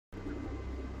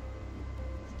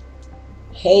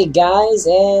Hey guys,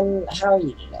 and how are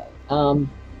you today? I'm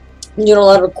doing a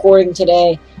lot of recording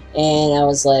today, and I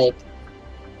was like,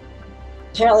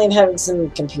 apparently I'm having some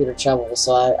computer trouble,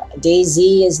 so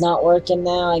DayZ is not working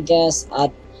now, I guess. I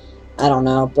don't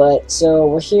know, but so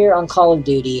we're here on Call of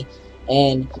Duty,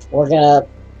 and we're gonna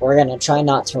try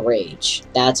not to rage.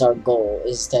 That's our goal,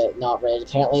 is to not rage.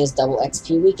 Apparently it's double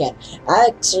XP weekend.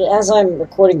 Actually, as I'm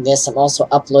recording this, I'm also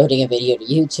uploading a video to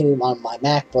YouTube on my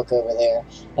MacBook over there,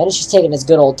 and it's just taking its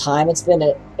good old time. It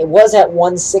was at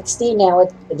 160,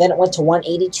 then it went to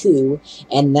 182,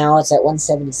 and now it's at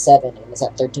 177, and it's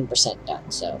at 13% done.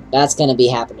 So that's gonna be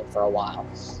happening for a while.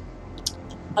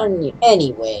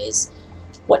 Anyways.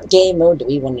 What game mode do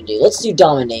we want to do? Let's do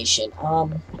Domination.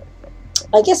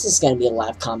 I guess it's going to be a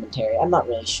live commentary. I'm not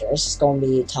really sure. It's just going to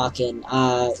be talking,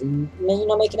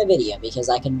 making a video, because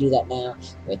I can do that now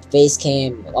with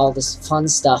Facecam, with all this fun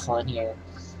stuff on here.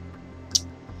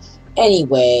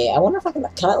 Anyway, I wonder if can I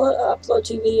upload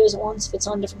 2 videos at once if it's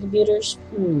on different computers?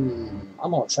 I'm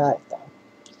going to try it, though.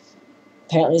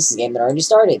 Apparently this is a game that already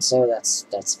started, so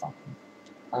that's fine.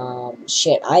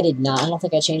 Shit, I don't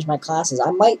think I changed my classes.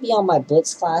 I might be on my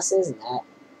Blitz classes, and that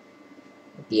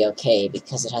would be okay,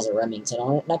 because it has a Remington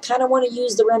on it, and I kind of want to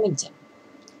use the Remington.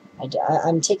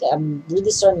 I'm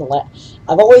really starting to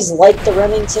I've always liked the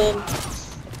Remington,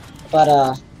 but,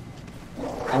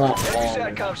 I'm not,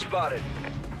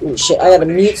 ooh, shit, I gotta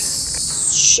mute,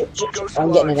 shit,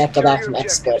 I'm getting an echo back from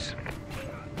XSplit.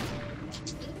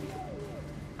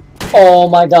 Oh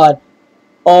my god.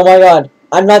 Oh my god.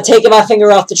 I'm not taking my finger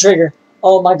off the trigger.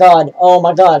 Oh my god. Oh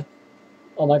my god.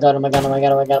 Oh my god. Oh my god. Oh my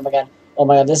god. Oh my god. Oh my god. Oh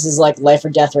my god. This is like life or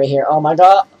death right here. Oh my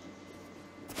god.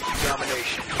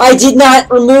 Domination. I did not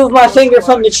remove my finger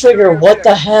from the trigger. What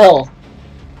the hell?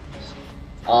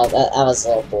 Oh, that was a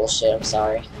little bullshit. I'm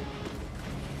sorry.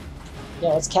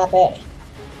 Yeah, let's cap A.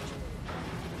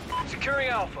 Securing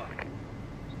Alpha.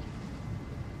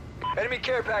 Enemy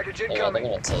care package incoming.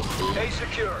 They're gonna take B. A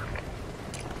secure.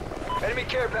 Enemy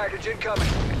care package incoming.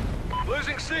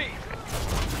 Losing C.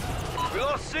 We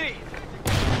lost C.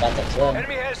 Got the kill.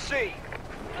 Enemy has C.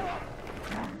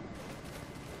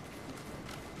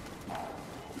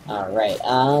 Alright,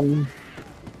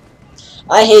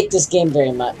 I hate this game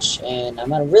very much, and I'm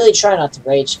gonna really try not to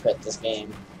rage quit this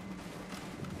game.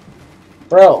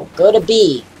 Bro, go to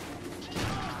B.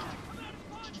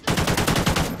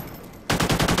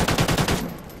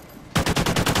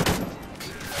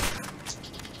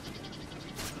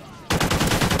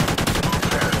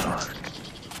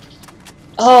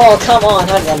 Oh, come on,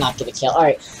 how did I not get a kill?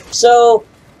 Alright, so,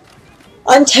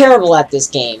 I'm terrible at this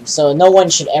game, so no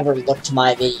one should ever look to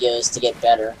my videos to get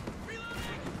better.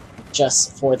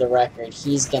 Just for the record,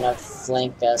 he's gonna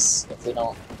flank us if we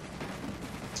don't.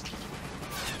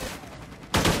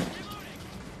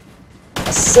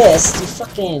 Assist? You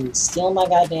fucking steal my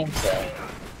goddamn kill.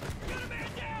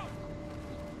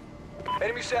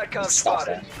 Enemy SATCOM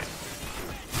spotted.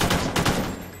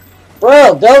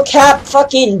 Bro, go cap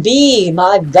fucking B,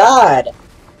 my god.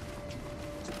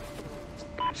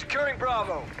 Securing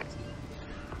Bravo.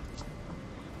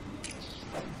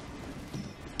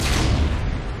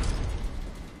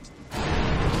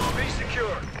 B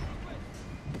secure.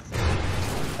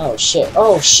 Oh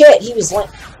shit, he was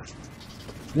like...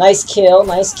 Nice kill,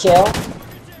 nice kill.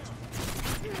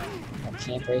 I'll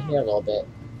camp right here a little bit.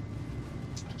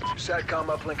 SATCOM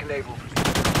uplink enabled.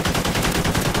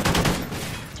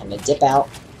 Time to dip out.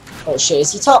 Oh shit,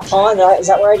 is he top pawn? Is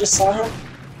that where I just saw him?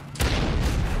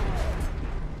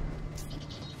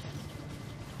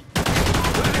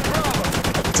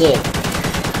 I did.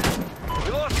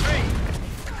 We lost B.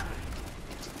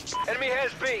 Enemy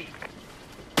has B.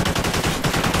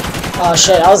 Oh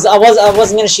shit, I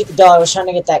wasn't gonna shoot the dog, I was trying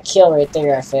to get that kill right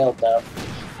there. I failed though.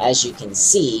 As you can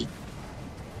see.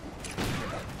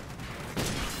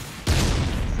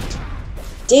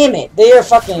 Damn it, they are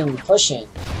fucking pushing.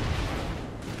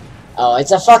 Oh,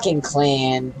 it's a fucking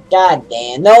clan. God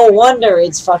damn. No wonder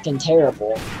it's fucking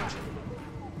terrible.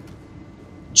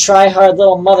 Try-hard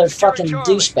little motherfucking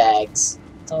douchebags.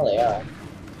 That's all they are.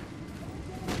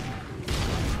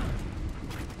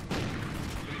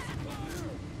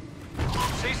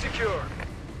 C secure.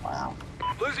 Wow.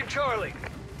 Losing Charlie.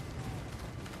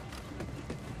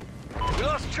 We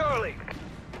lost Charlie.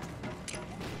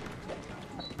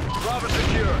 Bravo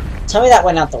secure. Tell me that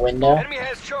went out the window. Enemy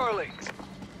has Charlie.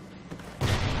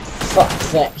 Fuck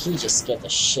that. He just scared the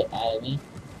shit out of me.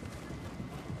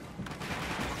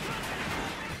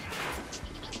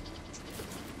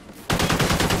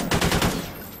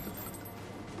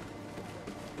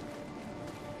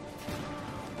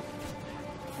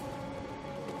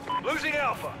 Losing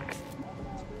Alpha.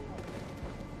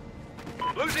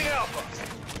 Losing Alpha.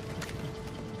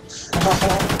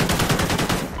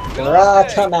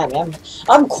 Bruh, come at me.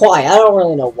 I'm quiet. I don't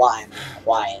really know why I'm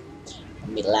quiet.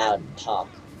 I'm be loud and talk.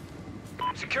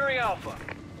 Securing Alpha.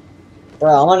 Bro,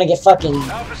 I want to get fucking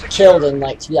killed in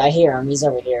like 2. I hear him. He's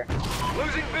over here.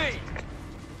 Losing B. I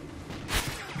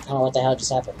don't know what the hell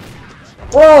just happened.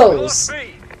 Bros!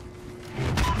 B.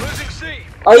 Losing C.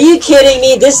 Are you kidding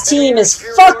me? This team is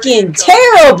fucking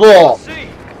terrible!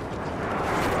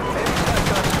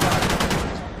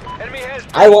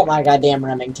 I want my goddamn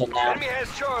Remington now. Enemy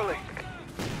has Charlie.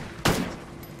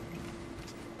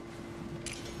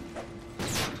 Be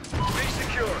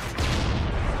secure.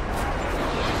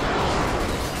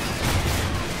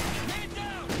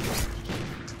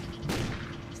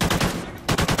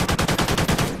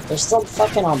 They're still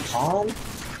fucking on pawn?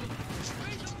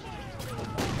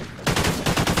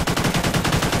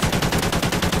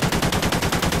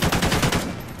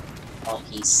 Oh,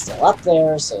 he's still up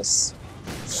there, so...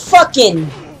 Fucking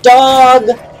dog!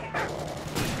 I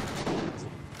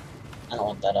don't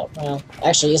want that up. Well,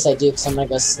 actually, yes I do, because I'm gonna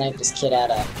go snipe this kid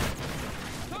out of...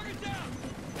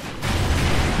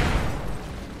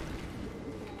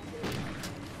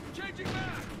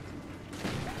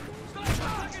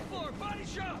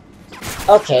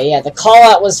 Okay, yeah, the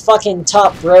call-out was fucking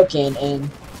top broken,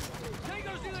 and...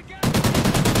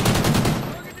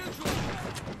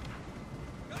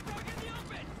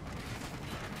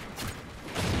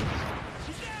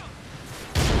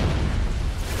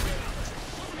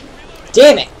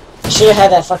 Damn it! I should have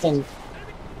had that fucking...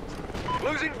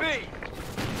 Losing B.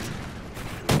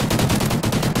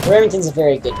 Remington's a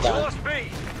very good gun.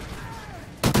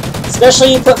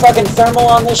 Especially you put fucking thermal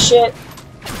on this shit.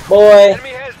 Boy,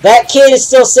 that kid is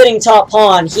still sitting top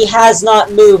pawn. He has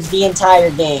not moved the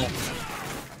entire game.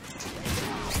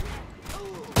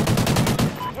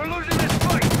 We're losing this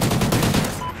fight.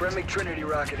 Friendly Trinity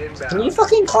rocket inbound. Can you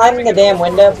fucking climb in the damn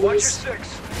window, please?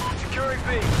 Securing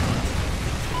B.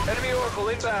 Enemy Oracle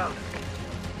inbound.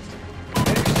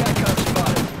 Enemy SATCOM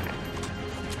spotted.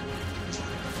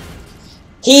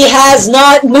 He has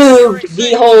not moved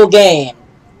the whole game.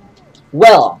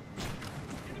 Well.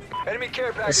 Enemy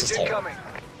care package incoming.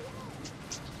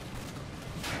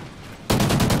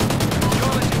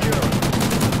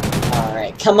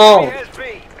 Alright, come on.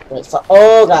 Wait,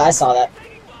 oh god, I saw that.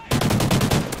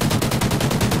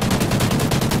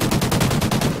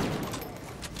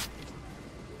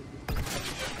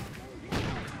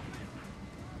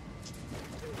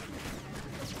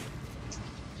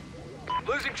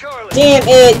 Losing Charlie. Damn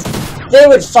it! They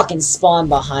would fucking spawn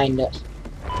behind it.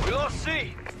 We lost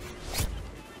C.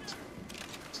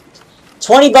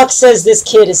 20 bucks says this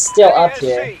kid is still up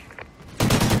here.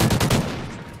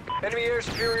 Enemy air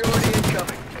superiority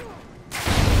incoming.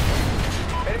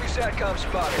 Enemy SATCOM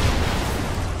spotted.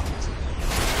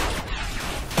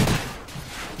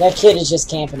 That kid is just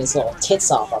camping his little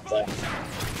tits off up there.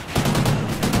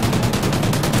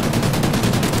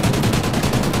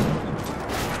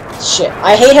 Shit,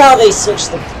 I hate how they switch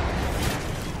the...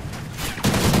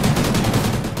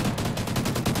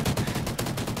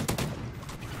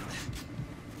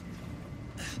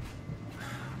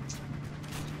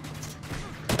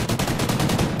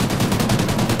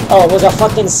 Oh, it was a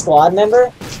fucking squad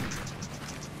member?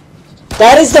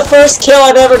 That is the first kill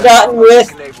I've ever gotten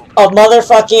with a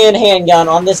motherfucking handgun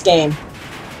on this game.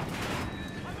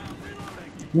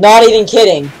 Not even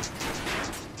kidding.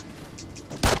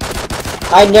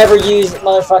 I never use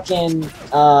motherfucking,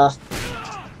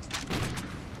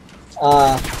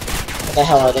 what the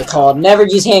hell are they called? Never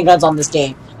use handguns on this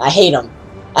game. I hate them.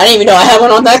 I didn't even know I had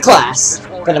one on that class,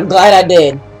 but I'm glad I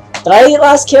did. Did I get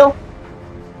last kill?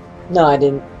 No, I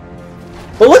didn't.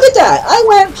 But look at that! I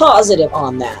went positive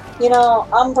on that. You know,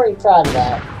 I'm pretty proud of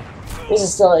that. This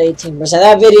is still at 18%.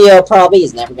 That video probably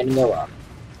is never gonna go up.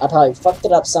 I probably fucked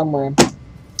it up somewhere.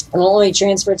 I won't let me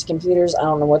transfer it to computers. I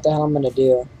don't know what the hell I'm gonna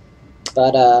do.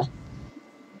 But,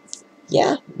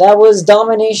 yeah, that was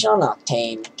Domination on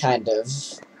Octane, kind of.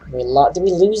 Did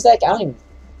we lose that? I don't even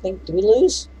think, did we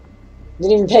lose?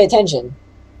 Didn't even pay attention.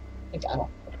 Like, I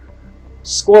don't...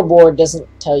 Scoreboard doesn't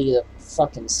tell you the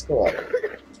fucking score.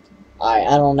 Alright,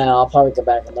 I don't know. I'll probably go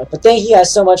back and look. But thank you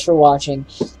guys so much for watching.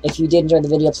 If you did enjoy the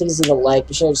video, please leave a like.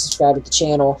 Be sure to subscribe to the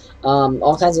channel.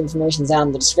 All kinds of information is down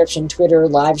in the description. Twitter,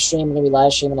 live stream. I'm going to be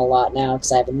live streaming a lot now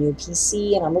because I have a new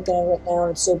PC and I'm looking at it right now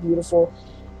and it's so beautiful.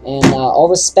 And all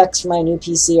the specs for my new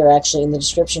PC are actually in the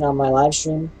description on my live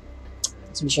stream.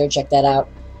 So be sure to check that out.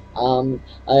 Other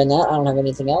than that, I don't have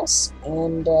anything else.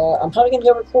 And I'm probably going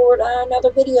to go record another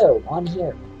video on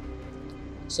here.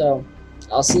 So...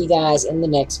 I'll see you guys in the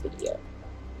next video.